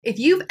If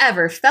you've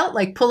ever felt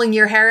like pulling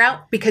your hair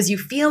out because you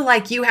feel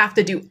like you have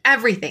to do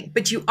everything,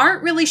 but you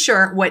aren't really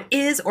sure what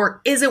is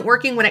or isn't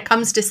working when it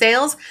comes to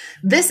sales,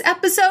 this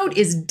episode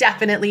is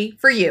definitely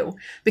for you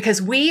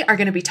because we are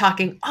going to be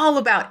talking all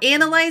about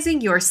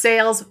analyzing your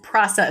sales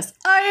process.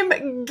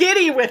 I'm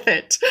giddy with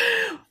it.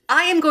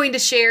 I am going to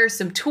share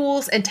some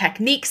tools and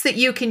techniques that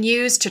you can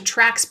use to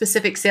track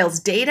specific sales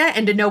data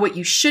and to know what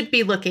you should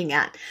be looking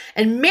at.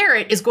 And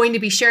Merritt is going to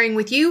be sharing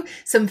with you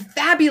some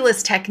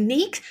fabulous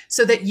techniques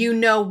so that you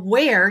know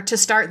where to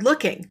start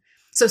looking.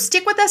 So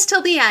stick with us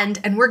till the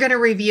end, and we're going to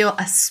reveal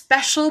a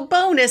special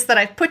bonus that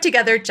I've put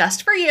together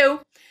just for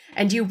you,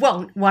 and you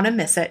won't want to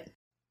miss it.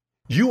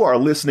 You are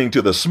listening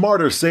to the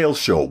Smarter Sales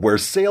Show, where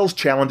sales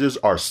challenges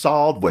are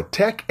solved with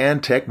tech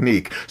and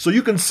technique, so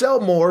you can sell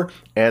more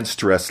and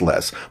stress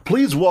less.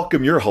 Please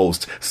welcome your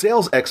hosts,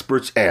 sales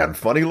experts and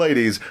funny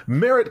ladies,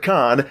 Merritt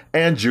Khan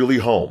and Julie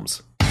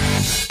Holmes.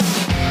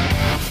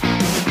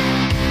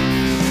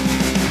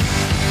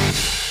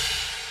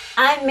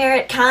 I'm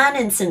Merritt Khan,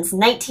 and since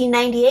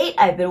 1998,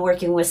 I've been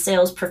working with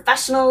sales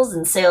professionals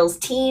and sales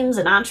teams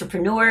and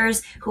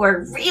entrepreneurs who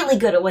are really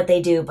good at what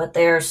they do, but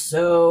they're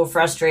so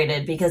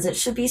frustrated because it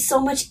should be so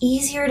much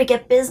easier to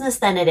get business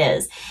than it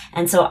is.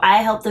 And so I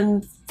help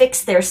them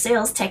fix their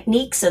sales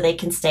techniques so they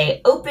can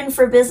stay open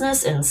for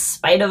business in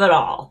spite of it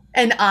all.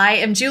 And I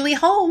am Julie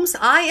Holmes.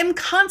 I am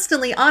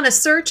constantly on a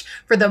search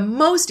for the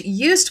most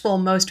useful,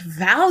 most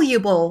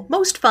valuable,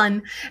 most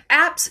fun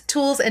apps,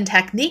 tools, and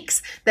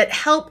techniques that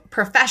help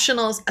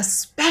professionals,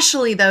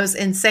 especially those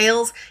in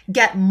sales,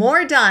 get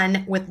more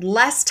done with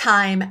less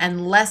time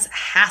and less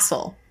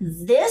hassle.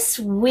 This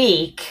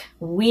week,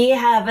 we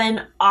have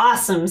an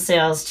awesome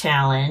sales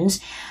challenge.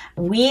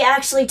 We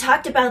actually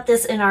talked about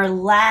this in our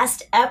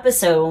last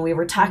episode when we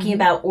were talking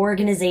about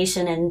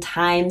organization and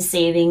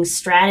time-saving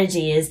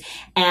strategies.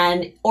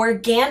 And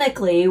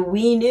organically,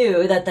 we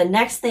knew that the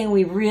next thing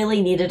we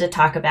really needed to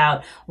talk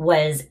about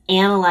was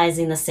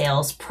analyzing the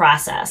sales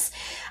process.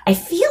 I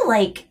feel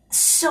like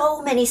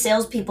so many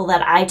salespeople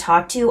that I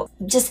talk to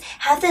just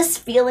have this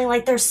feeling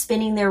like they're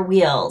spinning their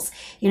wheels.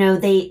 You know,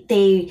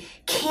 they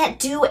can't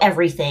do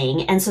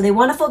everything. And so they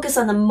want to focus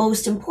on the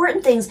most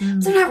important things.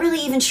 But they're not really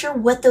even sure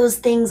what those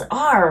things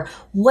are,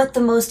 what the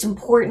most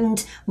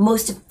important,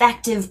 most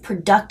effective,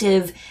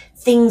 productive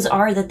things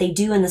are that they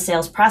do in the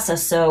sales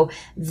process. So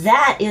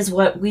that is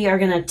what we are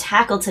going to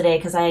tackle today,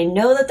 because I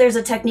know that there's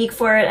a technique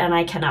for it, and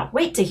I cannot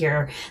wait to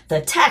hear the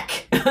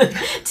tech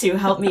to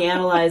help me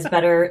analyze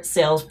better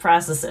sales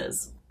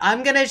processes.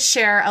 I'm going to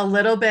share a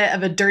little bit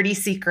of a dirty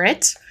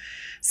secret.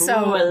 So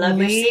Ooh, I love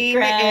your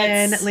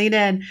secrets. Lean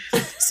in.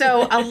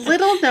 So a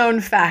little known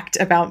fact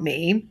about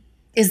me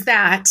is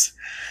that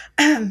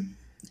I'm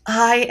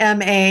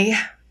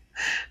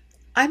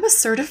a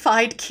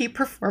certified key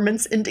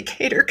performance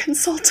indicator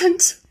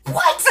consultant.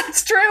 What?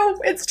 It's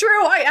true. It's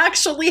true. I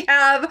actually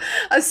have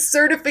a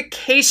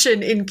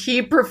certification in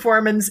key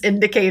performance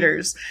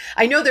indicators.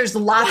 I know there's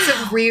lots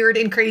of weird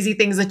and crazy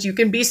things that you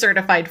can be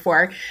certified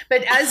for.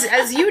 But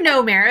as you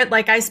know, Merritt,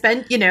 like I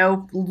spent,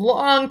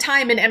 long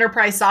time in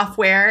enterprise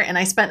software, and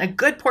I spent a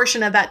good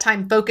portion of that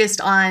time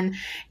focused on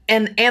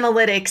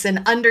analytics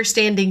and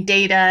understanding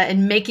data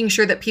and making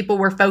sure that people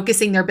were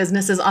focusing their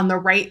businesses on the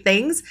right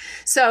things.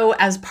 So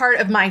as part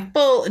of my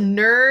full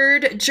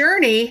nerd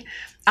journey,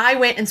 I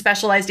went and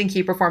specialized in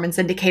key performance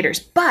indicators,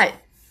 but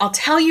I'll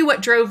tell you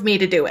what drove me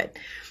to do it.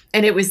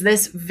 And it was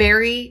this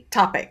very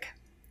topic.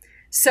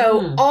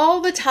 So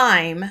all the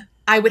time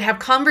I would have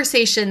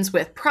conversations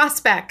with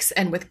prospects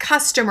and with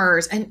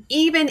customers and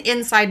even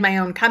inside my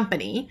own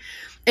company.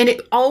 And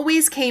it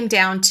always came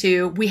down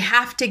to, we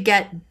have to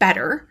get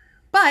better,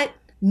 but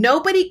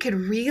nobody could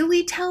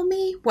really tell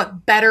me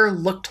what better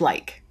looked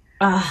like.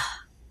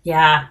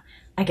 Yeah.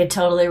 I could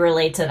totally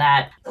relate to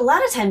that. A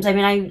lot of times,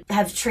 I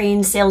have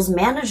trained sales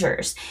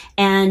managers,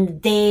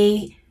 and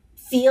they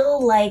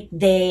feel like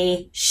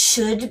they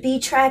should be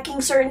tracking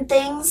certain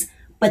things,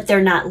 but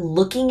they're not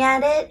looking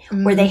at it,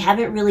 or they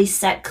haven't really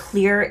set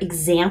clear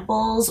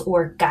examples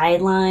or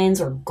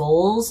guidelines or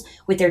goals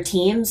with their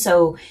team.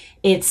 So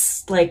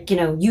it's like,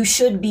 you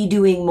should be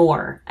doing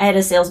more. I had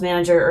a sales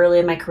manager early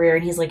in my career,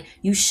 and he's like,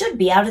 you should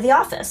be out of the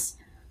office.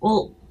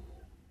 Well,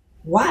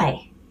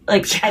 why?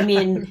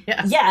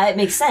 Yeah, it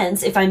makes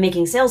sense if I'm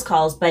making sales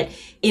calls, but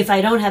if I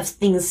don't have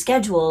things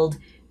scheduled,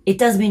 it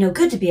does me no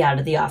good to be out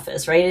of the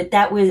office, right?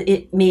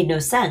 It made no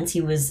sense.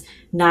 He was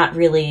not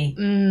really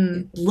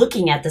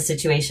looking at the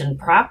situation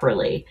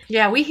properly.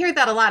 Yeah, we hear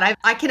that a lot.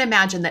 I can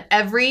imagine that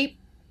every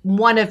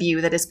one of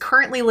you that is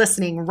currently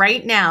listening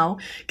right now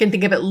can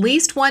think of at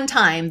least one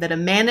time that a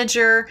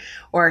manager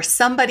or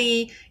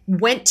somebody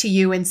went to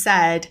you and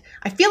said,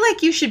 I feel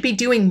like you should be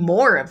doing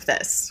more of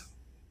this.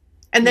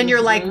 And then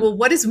you're like, well,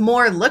 what does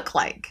more look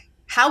like?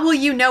 How will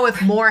you know if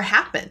more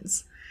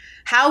happens?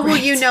 How will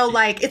you know,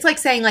 it's like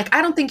saying,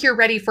 I don't think you're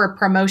ready for a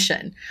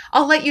promotion.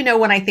 I'll let you know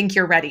when I think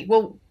you're ready.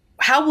 Well,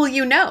 how will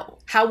you know?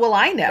 How will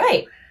I know?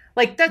 Right.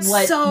 That's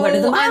what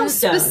are the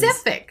milestones?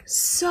 unspecific.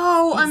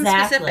 So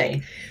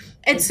unspecific.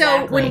 And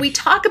so when we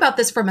talk about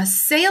this from a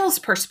sales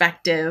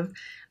perspective,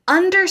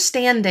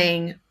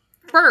 understanding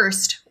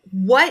first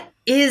what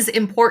is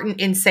important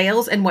in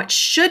sales and what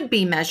should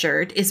be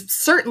measured is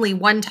certainly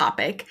one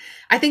topic.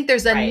 I think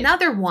there's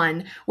another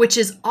one, which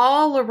is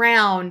all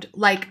around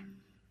like,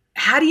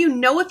 how do you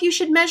know if you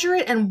should measure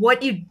it and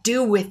what you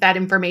do with that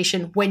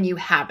information when you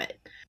have it?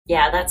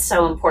 Yeah, that's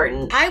so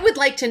important. I would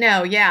like to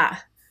know. Yeah.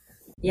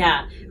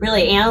 Yeah.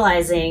 Really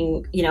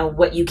analyzing,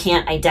 what you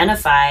can't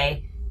identify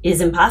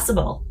is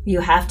impossible. You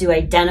have to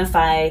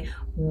identify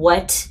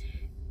what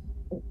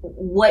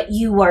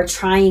you are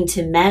trying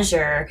to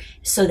measure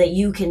so that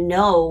you can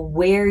know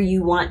where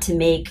you want to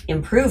make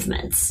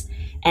improvements.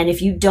 And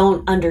if you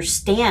don't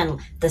understand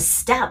the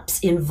steps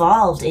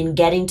involved in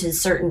getting to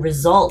certain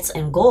results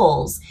and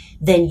goals,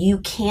 then you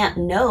can't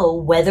know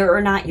whether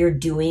or not you're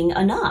doing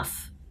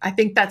enough. I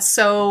think that's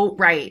so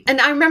right. And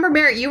I remember,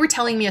 Merritt, you were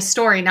telling me a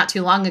story not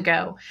too long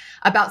ago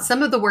about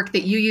some of the work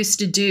that you used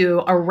to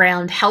do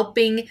around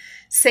helping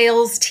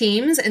sales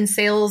teams and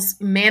sales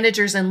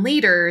managers and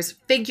leaders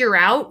figure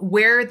out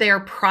where their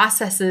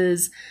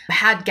processes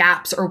had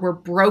gaps or were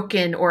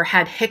broken or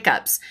had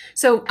hiccups.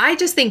 So I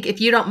just think,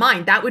 if you don't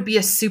mind, that would be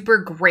a super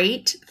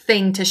great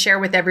thing to share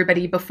with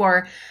everybody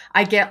before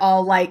I get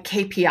all like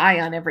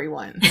KPI on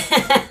everyone.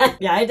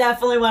 Yeah, I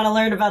definitely want to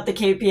learn about the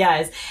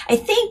KPIs. I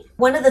think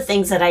one of the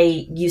things that I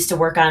used to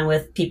work on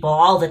with people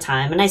all the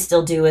time, and I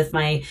still do with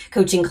my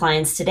coaching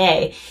clients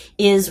today,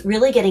 is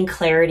really getting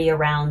clarity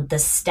around the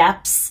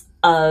steps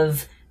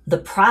of the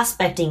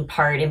prospecting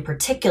part in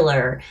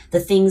particular,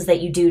 the things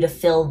that you do to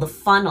fill the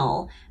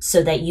funnel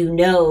so that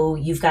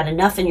you've got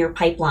enough in your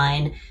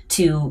pipeline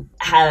to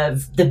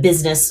have the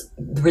business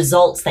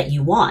results that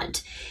you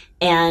want.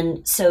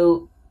 And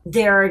so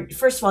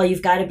first of all,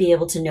 you've got to be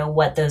able to know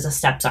what those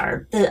steps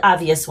are. The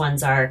obvious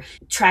ones are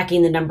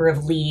tracking the number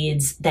of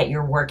leads that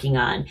you're working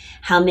on.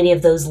 How many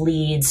of those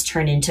leads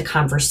turn into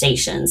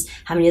conversations?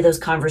 How many of those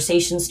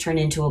conversations turn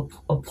into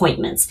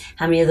appointments?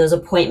 How many of those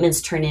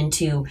appointments turn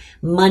into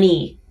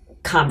money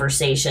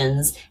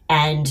conversations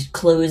and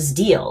closed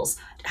deals?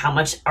 How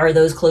much are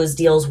those closed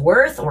deals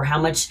worth, or how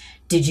much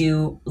did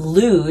you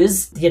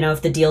lose,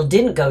 if the deal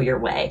didn't go your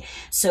way?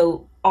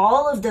 So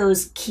all of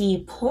those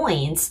key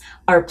points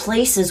are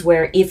places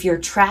where if you're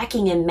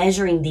tracking and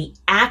measuring the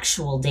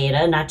actual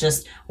data, not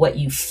just what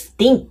you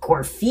think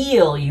or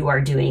feel you are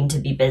doing to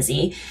be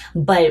busy,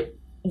 but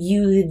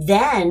you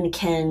then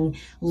can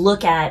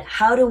look at,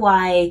 how do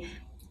I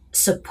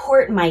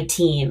support my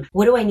team?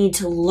 What do I need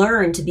to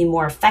learn to be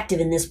more effective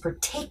in this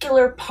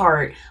particular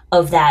part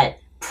of that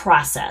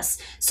process?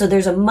 So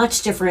there's a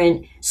much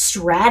different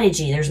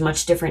strategy. There's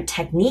much different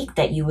technique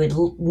that you would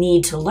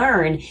need to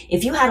learn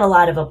if you had a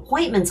lot of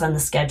appointments on the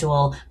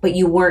schedule, but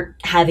you weren't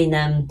having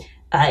them,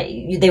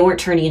 they weren't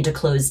turning into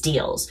closed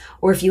deals.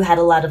 Or if you had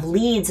a lot of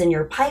leads in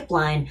your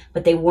pipeline,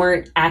 but they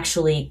weren't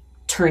actually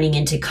turning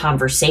into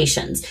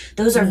conversations.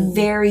 Those are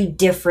very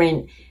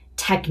different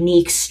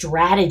technique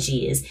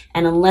strategies.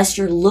 And unless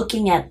you're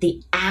looking at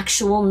the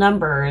actual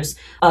numbers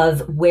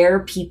of where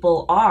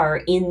people are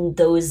in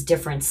those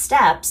different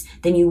steps,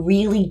 then you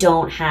really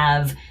don't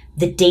have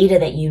the data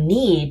that you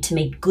need to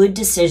make good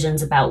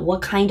decisions about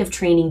what kind of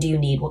training do you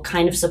need, what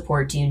kind of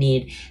support do you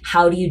need,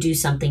 how do you do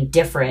something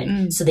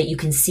different so that you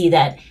can see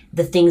that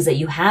the things that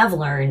you have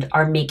learned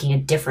are making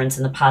a difference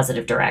in the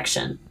positive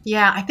direction.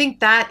 Yeah, I think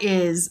that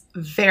is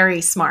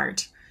very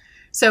smart.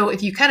 So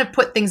if you kind of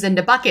put things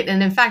into bucket,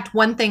 and in fact,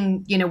 one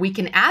thing, we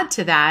can add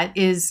to that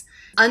is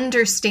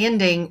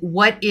understanding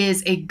what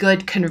is a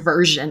good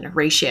conversion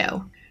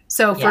ratio.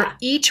 So for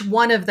each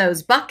one of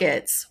those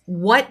buckets,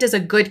 what does a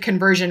good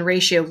conversion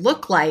ratio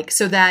look like,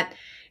 so that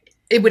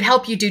it would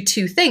help you do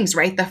two things,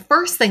 right? The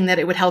first thing that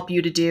it would help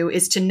you to do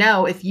is to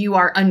know if you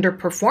are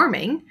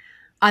underperforming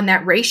on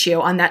that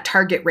ratio, on that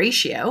target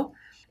ratio.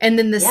 And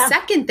then the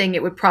second thing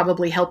it would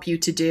probably help you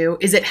to do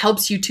is it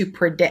helps you to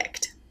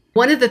predict.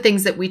 One of the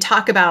things that we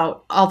talk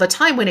about all the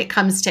time when it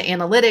comes to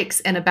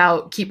analytics and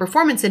about key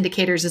performance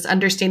indicators is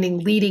understanding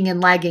leading and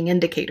lagging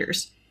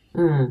indicators.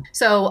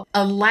 So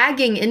a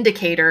lagging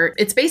indicator,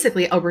 it's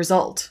basically a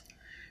result.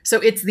 So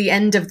it's the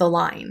end of the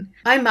line.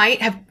 I might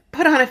have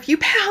put on a few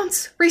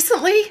pounds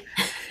recently.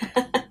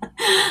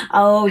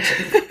 Well,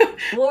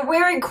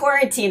 we're in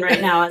quarantine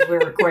right now as we're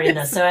recording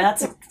this, so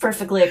that's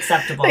perfectly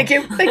acceptable. Thank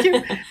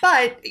you.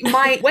 But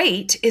my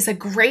weight is a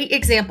great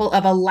example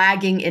of a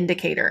lagging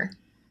indicator.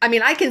 I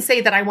mean, I can say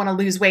that I want to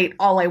lose weight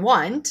all I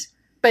want,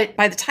 but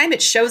by the time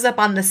it shows up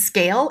on the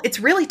scale, it's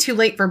really too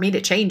late for me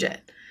to change it.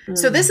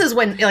 So this is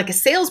when, like, a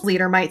sales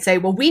leader might say,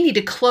 well, we need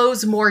to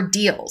close more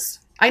deals.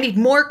 I need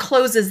more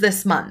closes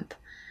this month.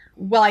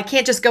 Well, I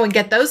can't just go and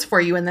get those for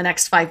you in the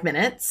next 5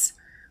 minutes.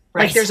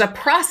 Right. Like, there's a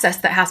process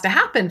that has to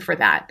happen for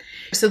that.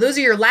 So those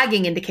are your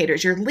lagging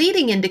indicators. Your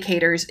leading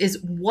indicators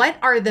is what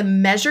are the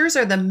measures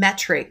or the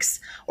metrics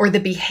or the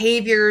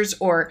behaviors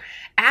or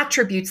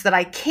attributes that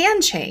I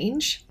can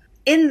change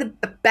in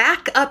the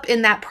back up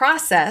in that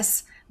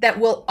process that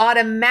will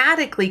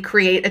automatically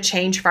create a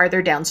change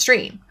farther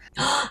downstream.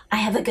 I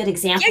have a good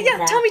example of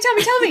that.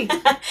 Tell me.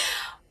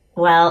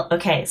 Well,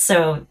 okay,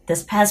 so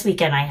this past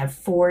weekend I had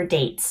 4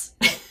 dates.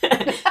 2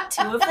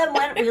 of them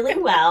went really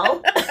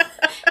well,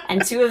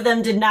 and 2 of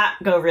them did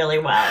not go really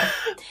well.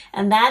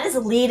 And that is a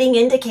leading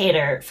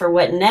indicator for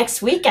what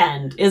next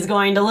weekend is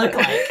going to look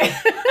like.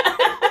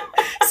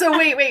 So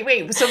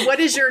wait. So what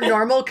is your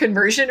normal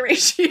conversion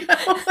ratio?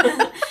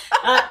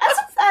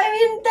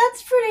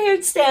 That's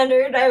pretty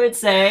standard, I would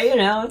say. You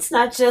know, it's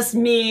not just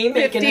me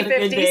making it a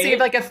good date. So you have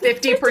like a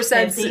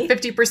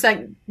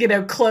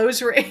 50%,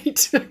 close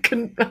rate.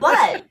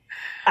 But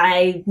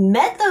I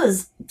met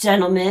those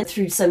gentlemen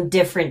through some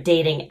different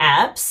dating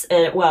apps.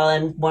 And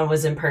one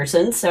was in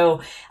person. So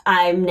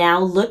I'm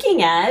now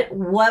looking at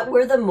what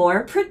were the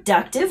more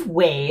productive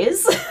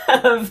ways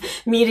of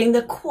meeting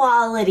the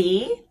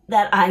quality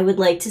that I would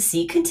like to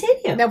see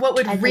continue. Now, what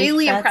would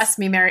really impress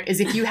me, Merritt, is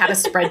if you had a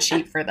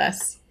spreadsheet for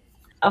this.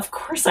 Of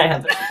course I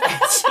have a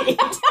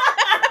spreadsheet.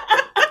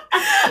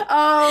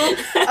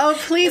 Oh,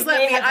 please let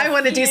me. I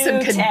want to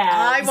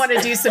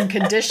do some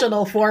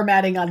conditional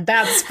formatting on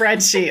that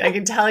spreadsheet. I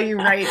can tell you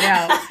right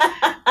now.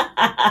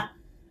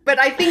 But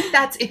I think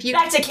that's if you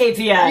back to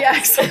KPI. Yeah,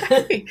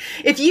 exactly.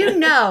 If you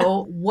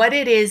know what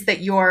it is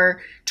that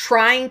you're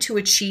trying to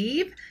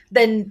achieve,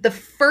 then the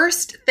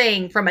first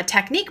thing from a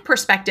technique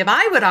perspective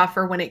I would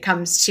offer when it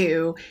comes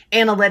to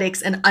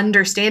analytics and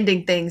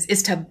understanding things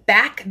is to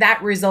back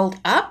that result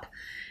up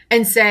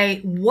and say,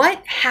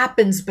 what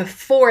happens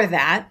before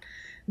that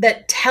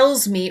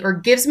tells me or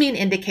gives me an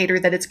indicator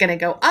that it's going to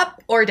go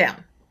up or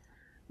down?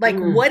 Like,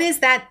 what is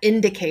that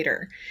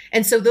indicator?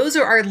 And so those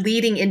are our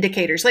leading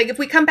indicators. Like, if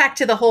we come back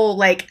to the whole,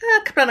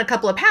 put on a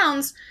couple of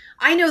pounds,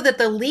 I know that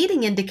the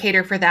leading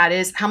indicator for that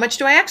is how much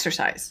do I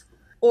exercise?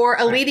 Or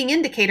a leading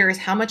indicator is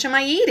how much am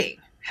I eating?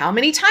 How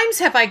many times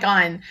have I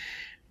gone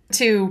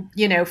to,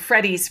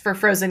 Freddy's for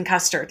frozen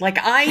custard? Like,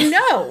 I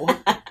know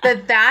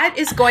that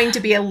is going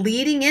to be a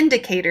leading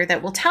indicator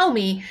that will tell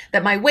me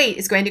that my weight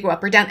is going to go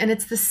up or down. And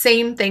it's the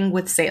same thing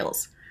with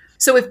sales.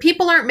 So if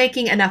people aren't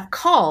making enough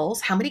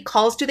calls, how many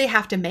calls do they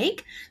have to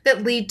make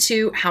that lead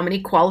to how many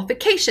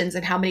qualifications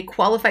and how many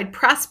qualified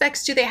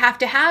prospects do they have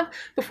to have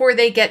before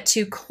they get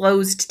to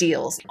closed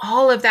deals?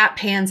 All of that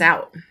pans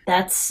out.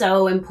 That's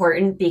so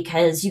important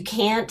because you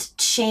can't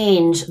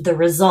change the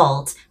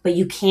result, but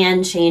you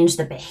can change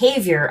the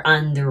behavior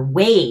on their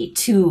way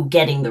to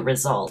getting the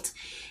result.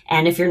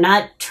 And if you're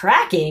not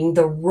tracking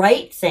the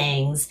right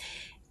things,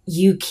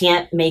 you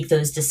can't make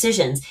those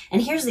decisions.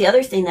 And here's the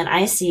other thing that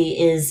I see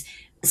is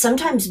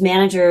sometimes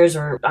managers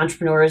or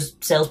entrepreneurs,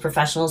 sales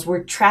professionals,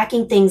 we're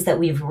tracking things that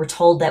we were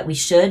told that we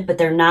should, but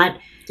they're not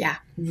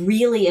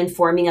really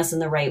informing us in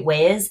the right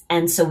ways.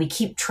 And so we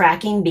keep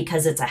tracking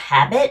because it's a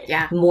habit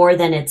more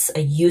than it's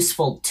a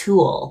useful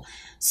tool.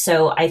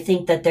 So I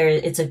think that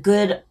it's a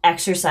good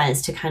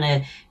exercise to kind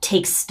of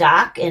take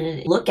stock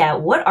and look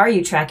at what are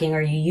you tracking?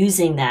 Are you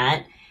using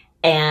that?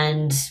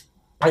 And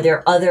are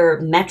there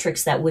other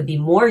metrics that would be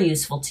more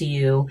useful to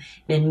you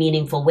in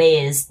meaningful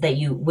ways that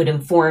you would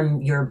inform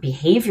your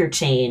behavior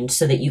change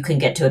so that you can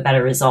get to a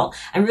better result?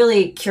 I'm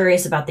really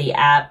curious about the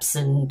apps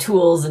and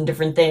tools and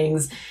different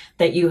things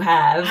that you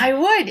have. I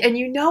would.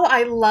 And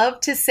I love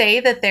to say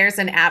that there's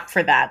an app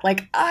for that.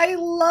 Like, I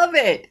love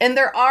it. And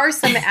there are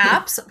some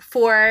apps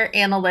for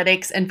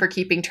analytics and for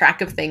keeping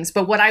track of things.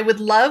 But what I would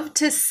love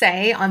to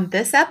say on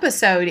this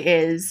episode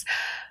is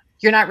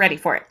you're not ready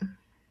for it.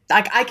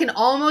 I can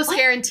almost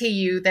guarantee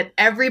you that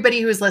everybody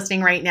who is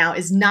listening right now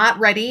is not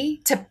ready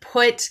to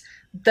put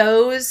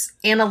those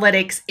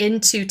analytics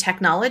into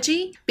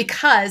technology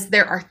because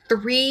there are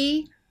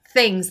 3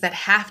 things that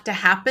have to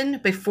happen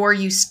before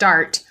you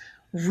start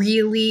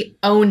really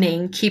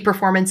owning key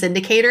performance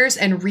indicators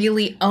and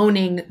really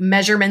owning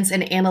measurements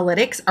and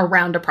analytics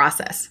around a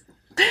process.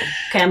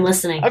 Okay, I'm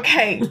listening.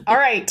 Okay. All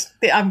right.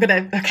 I'm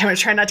going to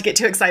try not to get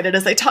too excited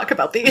as I talk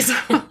about these.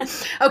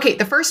 Okay.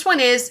 The first one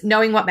is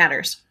knowing what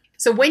matters.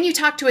 So when you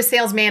talk to a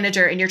sales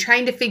manager and you're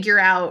trying to figure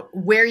out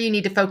where you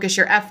need to focus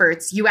your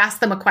efforts, you ask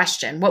them a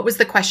question. What was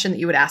the question that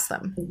you would ask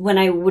them? When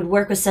I would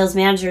work with sales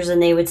managers and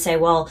they would say,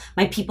 well,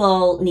 my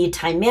people need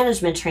time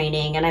management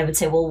training. And I would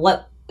say, well,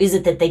 what is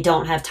it that they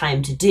don't have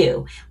time to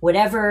do?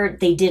 Whatever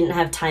they didn't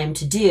have time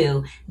to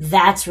do,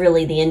 that's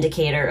really the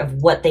indicator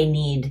of what they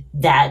need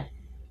that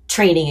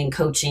training and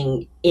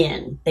coaching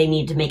in. They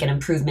need to make an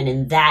improvement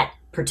in that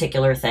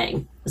particular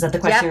thing. Is that the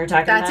question you were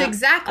talking about? That's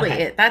exactly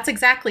it. That's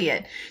exactly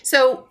it.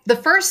 So the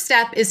first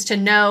step is to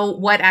know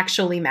what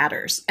actually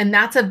matters. And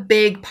that's a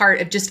big part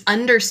of just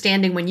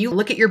understanding when you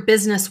look at your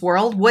business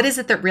world, what is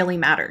it that really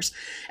matters?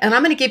 And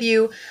I'm going to give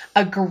you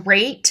a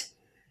great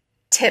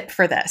tip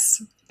for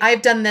this.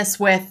 I've done this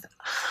with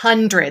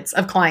hundreds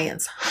of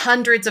clients,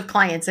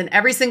 and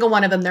every single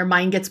one of them, their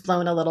mind gets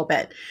blown a little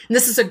bit. And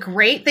this is a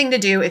great thing to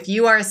do if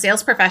you are a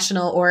sales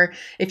professional or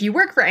if you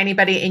work for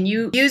anybody and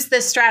you use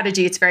this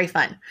strategy. It's very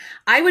fun.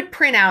 I would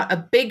print out a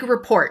big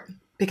report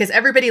because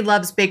everybody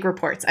loves big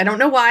reports. I don't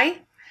know why.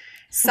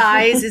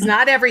 Size is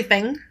not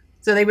everything.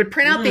 So they would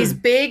print out these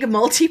big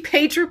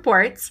multi-page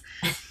reports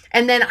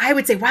And then I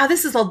would say, wow,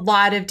 this is a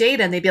lot of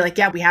data. And they'd be like,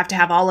 yeah, we have to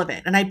have all of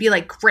it. And I'd be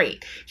like,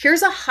 great,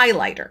 here's a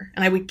highlighter.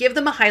 And I would give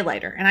them a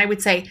highlighter. And I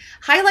would say,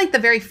 highlight the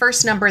very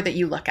first number that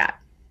you look at.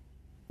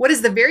 What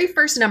is the very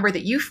first number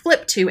that you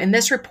flip to in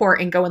this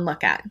report and go and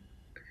look at?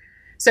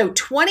 So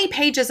 20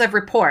 pages of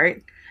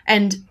report.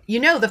 And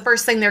the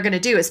first thing they're going to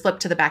do is flip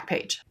to the back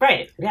page.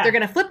 Right. Yeah. They're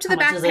going to flip to the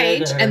back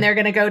page and they're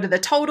going to go to the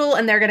total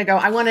and they're going to go,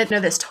 I want to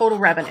know this total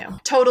revenue,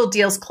 total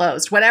deals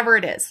closed, whatever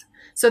it is.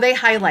 So they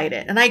highlight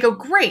it. And I go,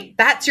 great,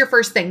 that's your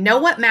first thing. Know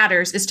what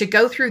matters is to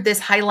go through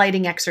this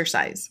highlighting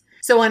exercise.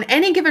 So on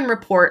any given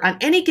report, on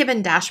any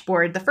given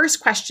dashboard, the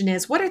first question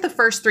is, what are the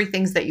first 3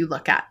 things that you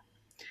look at?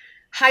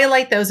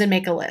 Highlight those and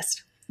make a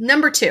list.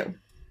 Number 2,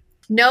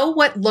 know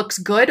what looks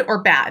good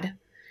or bad.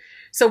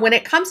 So when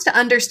it comes to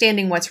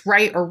understanding what's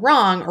right or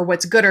wrong or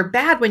what's good or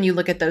bad when you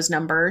look at those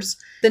numbers,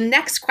 the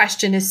next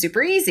question is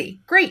super easy.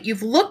 Great,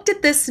 you've looked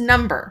at this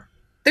number.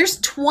 There's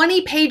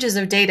 20 pages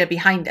of data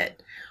behind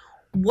it.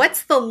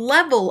 What's the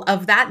level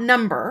of that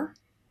number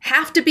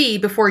have to be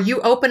before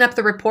you open up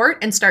the report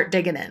and start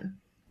digging in?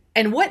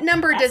 And what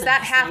number does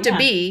that have to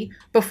be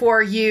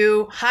before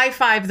you high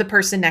five the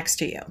person next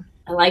to you?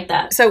 I like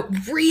that. So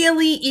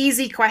really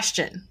easy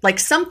question. Like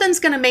something's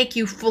going to make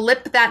you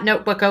flip that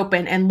notebook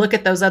open and look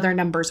at those other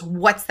numbers.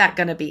 What's that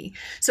going to be?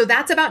 So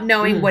that's about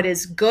knowing what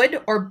is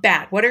good or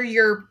bad. What are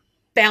your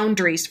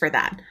boundaries for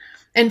that?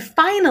 And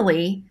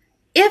finally,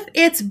 if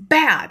it's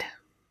bad,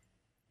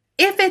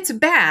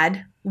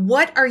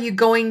 what are you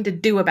going to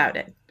do about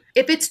it?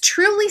 If it's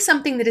truly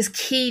something that is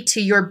key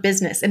to your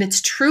business and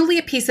it's truly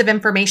a piece of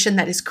information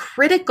that is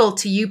critical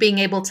to you being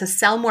able to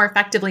sell more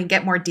effectively and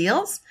get more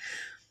deals,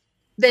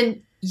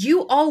 then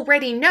you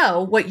already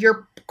know what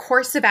your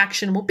course of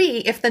action will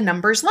be if the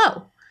number's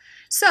low.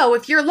 So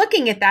if you're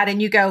looking at that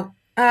and you go,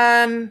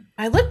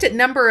 I looked at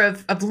number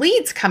of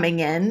leads coming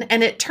in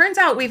and it turns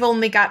out we've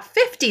only got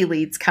 50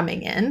 leads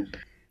coming in,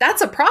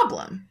 that's a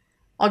problem.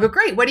 I'll go,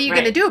 great, what are you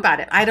going to do about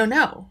it? I don't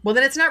know. Well,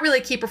 then it's not really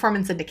a key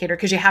performance indicator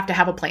because you have to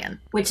have a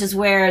plan. Which is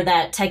where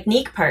that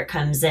technique part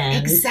comes in.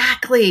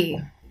 Exactly.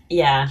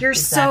 Yeah. You're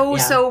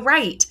so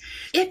right.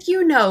 If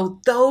you know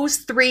those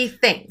 3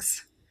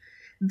 things,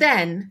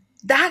 then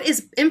that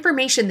is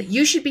information that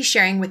you should be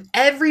sharing with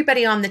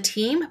everybody on the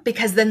team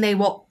because then they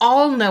will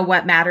all know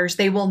what matters.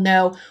 They will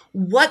know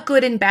what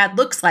good and bad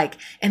looks like,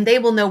 and they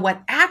will know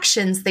what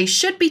actions they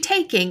should be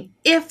taking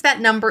if that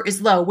number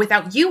is low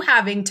without you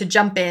having to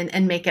jump in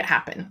and make it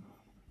happen.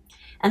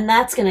 And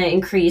that's going to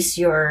increase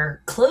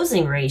your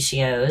closing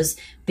ratios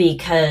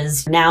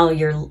because now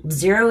you're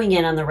zeroing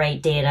in on the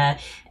right data.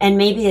 And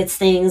maybe it's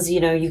things,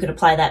 you could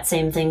apply that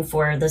same thing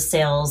for the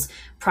sales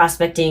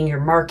prospecting, your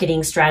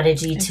marketing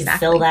strategy to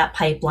fill that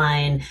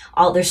pipeline.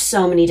 There's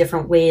so many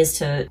different ways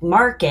to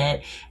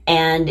market.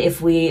 And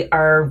if we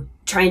are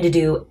trying to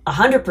do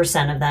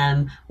 100% of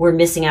them, we're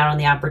missing out on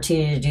the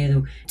opportunity to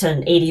do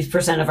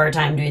 80% of our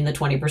time doing the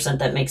 20%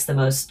 that makes the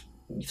most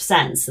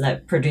sense,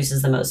 that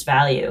produces the most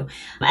value.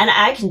 And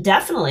I can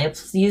definitely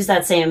use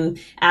that same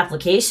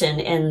application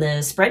in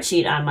the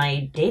spreadsheet on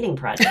my dating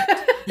project.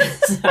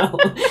 So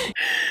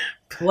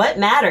what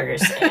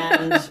matters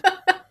and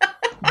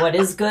what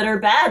does good or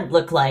bad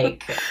look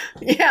like?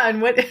 Yeah,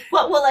 and what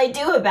will I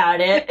do about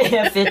it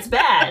if it's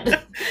bad?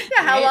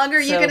 Yeah, how long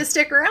are you going to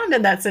stick around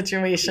in that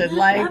situation?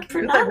 Like,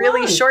 it's a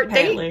really short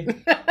date.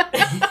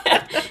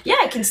 Yeah,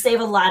 I can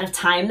save a lot of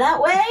time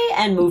that way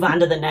and move on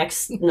to the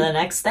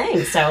next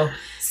thing. So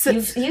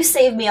you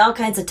saved me all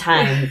kinds of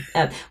time.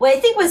 What I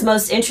think was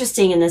most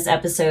interesting in this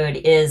episode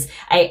is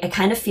I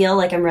kind of feel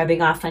like I'm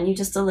rubbing off on you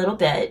just a little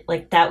bit.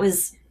 Like that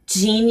was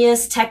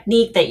genius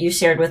technique that you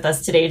shared with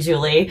us today,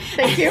 Julie.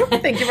 Thank you.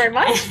 Thank you very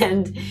much.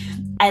 And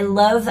I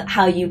love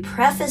how you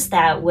preface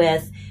that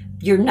with,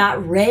 you're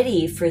not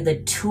ready for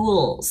the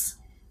tools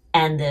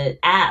and the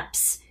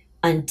apps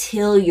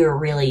until you're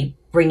really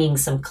bringing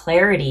some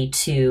clarity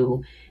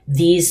to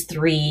these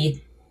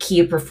 3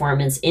 key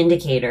performance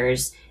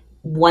indicators.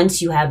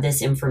 Once you have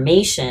this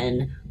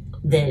information,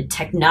 the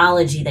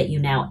technology that you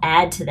now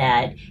add to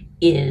that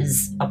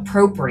is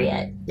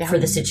appropriate for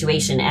the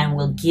situation and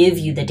will give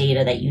you the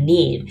data that you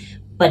need.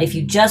 But if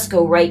you just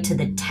go right to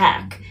the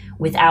tech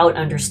without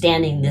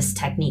understanding this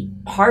technique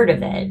part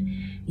of it,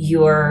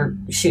 you're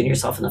shooting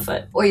yourself in the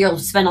foot. Or you'll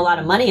spend a lot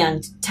of money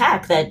on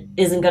tech that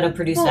isn't going to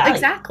produce value.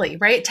 Exactly,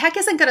 right? Tech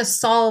isn't going to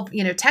solve,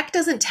 tech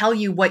doesn't tell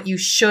you what you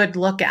should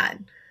look at.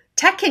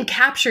 Tech can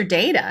capture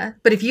data,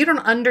 but if you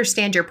don't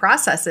understand your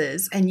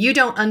processes and you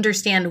don't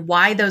understand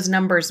why those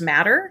numbers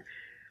matter,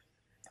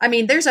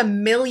 there's a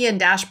million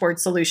dashboard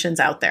solutions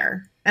out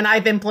there, and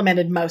I've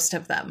implemented most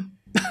of them.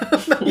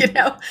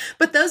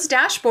 But those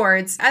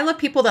dashboards, I love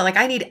people that are like,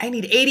 I need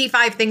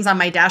 85 things on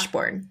my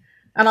dashboard.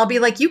 And I'll be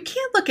like, you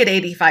can't look at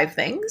 85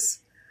 things.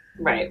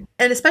 Right.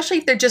 And especially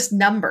if they're just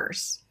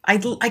numbers. I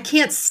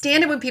can't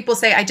stand it when people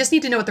say, I just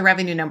need to know what the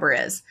revenue number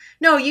is.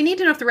 No, you need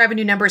to know if the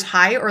revenue number is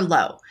high or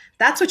low.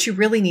 That's what you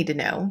really need to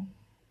know.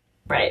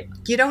 Right.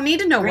 You don't need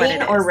to know what it is.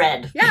 Green or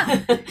red.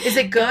 Yeah. Is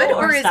it good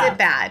or is it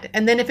bad?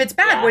 And then if it's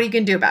bad, what are you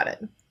going to do about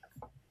it?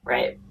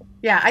 Right.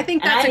 Yeah, I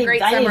think that's a great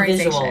summarization. I need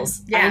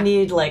visuals. Yeah. I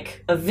need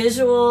like a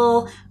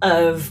visual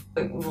of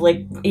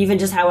like even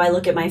just how I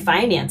look at my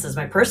finances,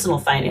 my personal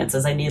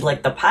finances. I need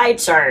like the pie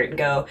chart and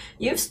go,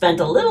 you've spent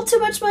a little too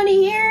much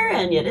money here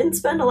and you didn't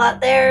spend a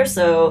lot there.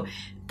 So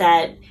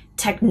that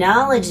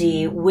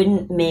technology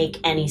wouldn't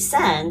make any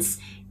sense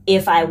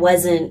if I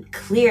wasn't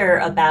clear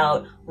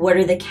about what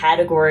are the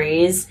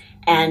categories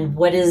and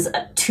what is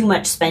too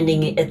much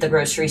spending at the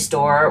grocery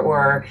store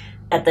or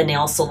at the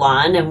nail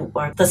salon and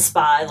or the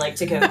spa I like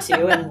to go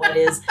to and what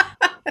is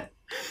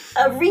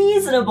a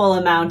reasonable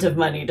amount of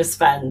money to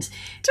spend.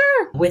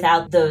 Sure.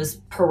 Without those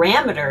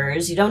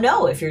parameters, you don't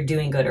know if you're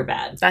doing good or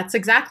bad. That's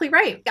exactly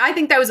right. I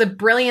think that was a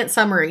brilliant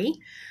summary.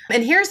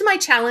 And here's my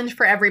challenge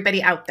for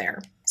everybody out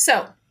there.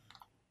 So,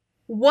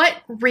 what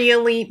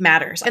really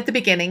matters? At the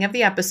beginning of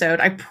the episode,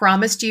 I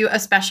promised you a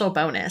special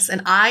bonus,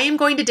 and I am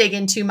going to dig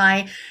into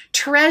my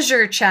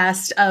treasure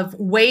chest of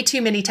way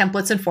too many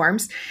templates and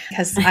forms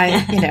because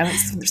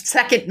it's the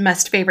second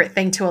most favorite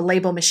thing to a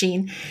label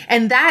machine.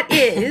 And that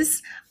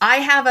is, I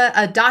have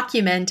a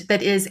document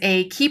that is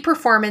a key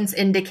performance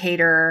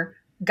indicator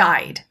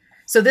guide.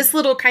 So this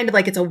little kind of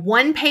like, it's a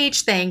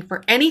 1-page thing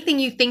for anything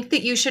you think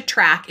that you should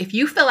track. If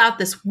you fill out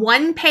this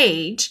 1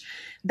 page,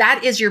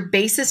 that is your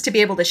basis to be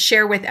able to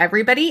share with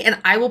everybody. And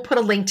I will put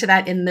a link to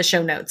that in the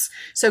show notes.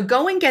 So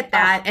go and get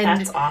that. Oh,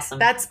 that's awesome.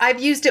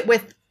 I've used it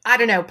with, I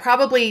don't know,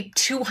 probably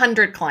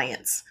 200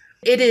 clients.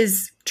 It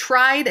is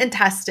tried and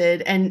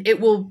tested, and it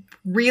will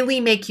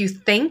really make you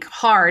think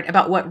hard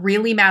about what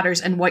really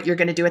matters and what you're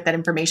going to do with that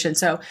information.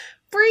 So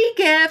free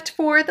gift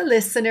for the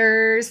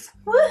listeners.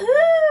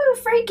 Woohoo!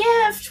 Free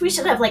gift. We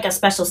should have like a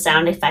special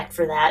sound effect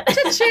for that.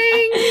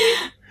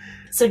 Cha-ching!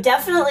 So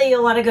definitely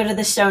you'll want to go to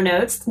the show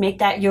notes, make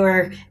that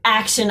your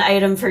action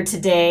item for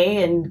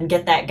today and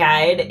get that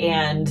guide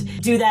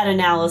and do that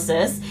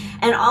analysis.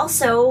 And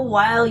also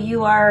while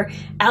you are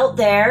out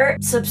there,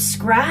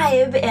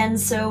 subscribe. And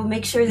so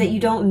make sure that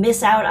you don't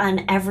miss out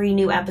on every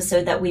new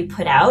episode that we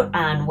put out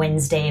on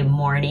Wednesday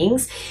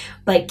mornings.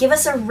 But give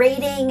us a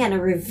rating and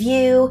a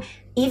review.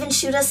 Even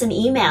shoot us an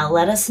email.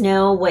 Let us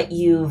know what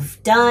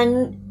you've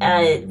done,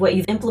 what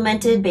you've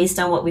implemented based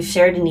on what we've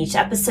shared in each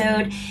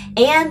episode.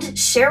 And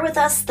share with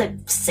us the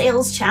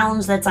sales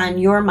challenge that's on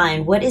your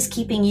mind. What is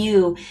keeping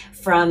you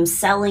from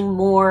selling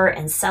more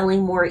and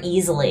selling more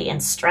easily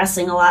and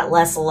stressing a lot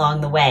less along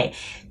the way?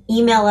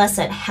 Email us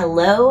at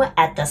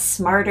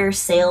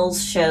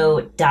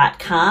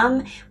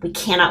hello@thesmartersalesshow.com. We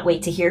cannot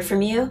wait to hear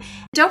from you.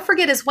 Don't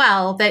forget as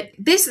well that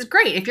this is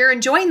great. If you're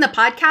enjoying the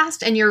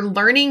podcast and you're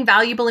learning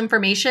valuable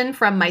information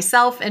from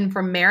myself and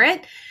from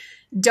Merritt,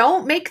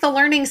 don't make the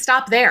learning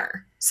stop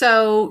there.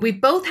 So we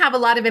both have a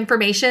lot of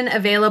information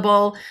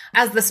available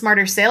as the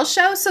Smarter Sales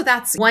Show. So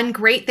that's one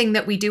great thing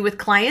that we do with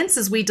clients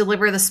is we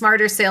deliver the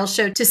Smarter Sales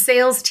Show to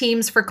sales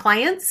teams for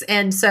clients.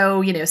 And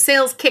so,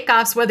 sales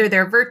kickoffs, whether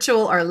they're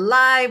virtual or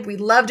live, we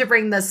love to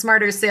bring the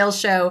Smarter Sales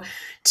Show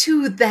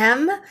to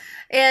them.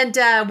 And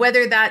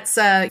whether that's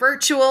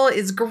virtual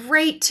is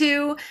great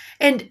too.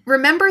 And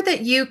remember that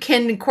you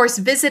can, of course,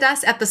 visit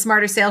us at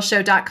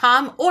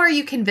thesmartersalesshow.com, or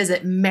you can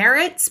visit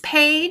Merritt's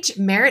page.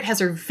 Merritt has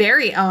her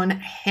very own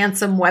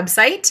handsome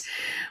website,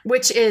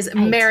 which is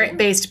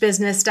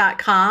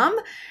meritbasedbusiness.com.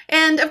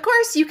 And of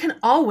course, you can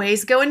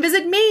always go and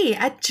visit me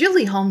at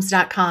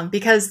julieholmes.com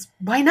because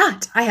why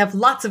not? I have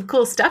lots of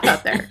cool stuff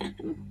out there.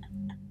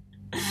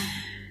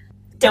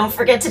 Don't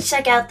forget to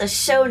check out the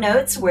show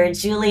notes where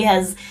Julie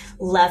has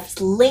left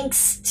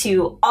links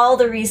to all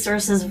the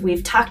resources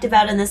we've talked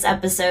about in this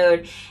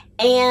episode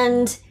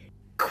and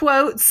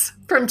quotes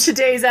from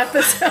today's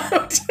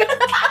episode.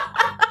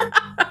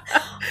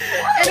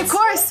 And of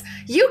course,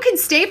 you can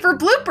stay for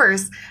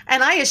bloopers.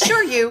 And I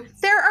assure you,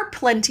 there are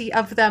plenty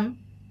of them.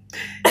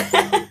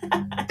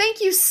 Thank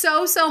you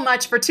so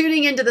much for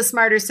tuning into the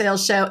Smarter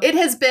Sales Show. It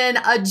has been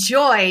a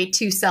joy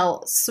to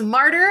sell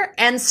smarter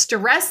and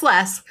stress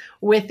less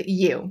with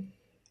you.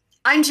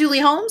 I'm Julie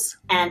Holmes.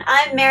 And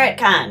I'm Merritt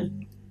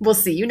Khan. We'll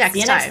see you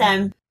next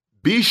time.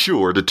 Be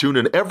sure to tune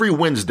in every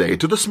Wednesday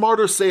to the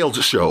Smarter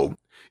Sales Show.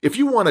 If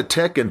you want a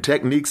tech and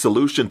technique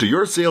solution to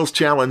your sales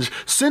challenge,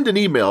 send an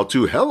email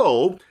to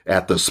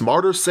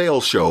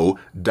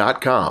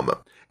hello@thesmartersalesshow.com.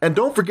 And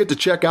don't forget to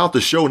check out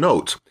the show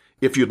notes.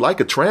 If you'd like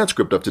a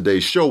transcript of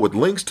today's show with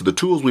links to the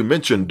tools we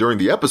mentioned during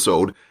the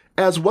episode,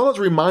 as well as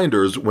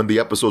reminders when the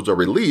episodes are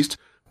released,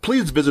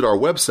 please visit our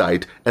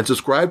website and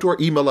subscribe to our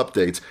email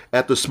updates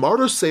at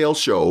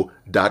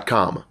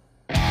thesmartersalesshow.com.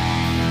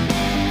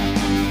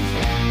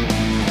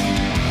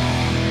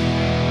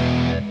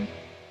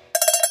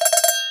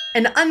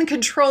 An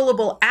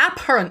uncontrollable app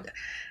hunt.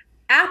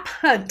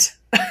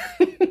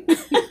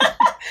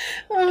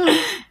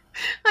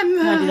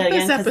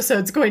 This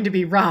episode's going to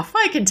be rough.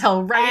 I can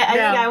tell now. I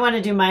think I want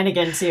to do mine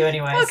again too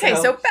anyway. Okay,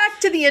 so back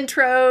to the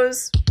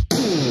intros.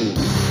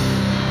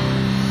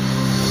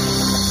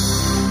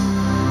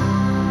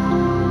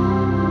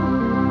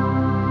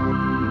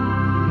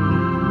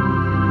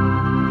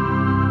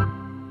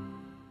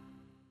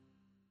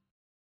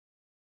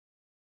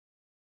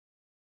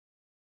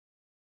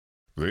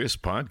 This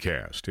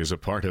podcast is a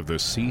part of the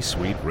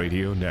C-Suite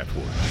Radio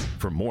Network.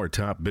 For more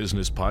top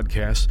business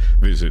podcasts,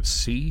 visit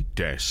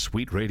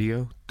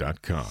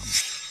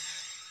c-suiteradio.com.